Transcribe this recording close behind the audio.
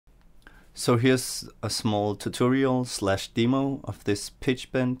So here's a small tutorial slash demo of this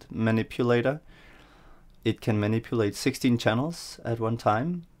pitchbend manipulator. It can manipulate 16 channels at one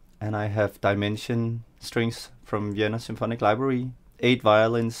time, and I have dimension strings from Vienna Symphonic Library, 8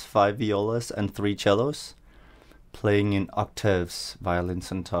 violins, 5 violas and 3 cellos, playing in octaves,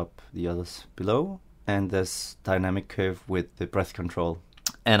 violins on top, the others below, and there's dynamic curve with the breath control.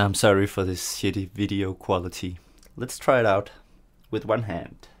 And I'm sorry for this shitty video quality. Let's try it out with one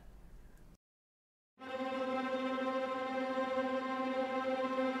hand.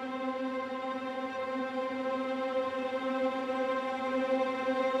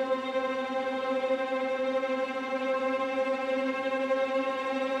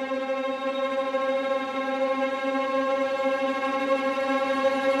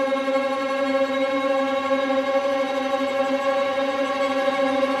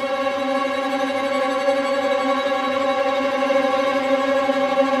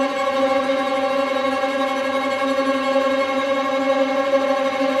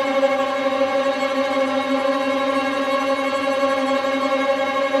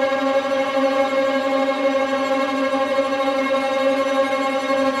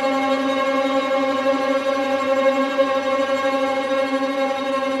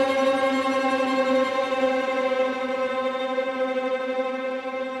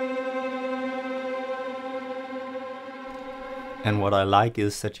 And what I like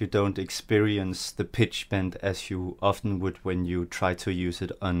is that you don't experience the pitch bend as you often would when you try to use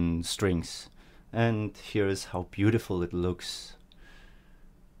it on strings. And here is how beautiful it looks.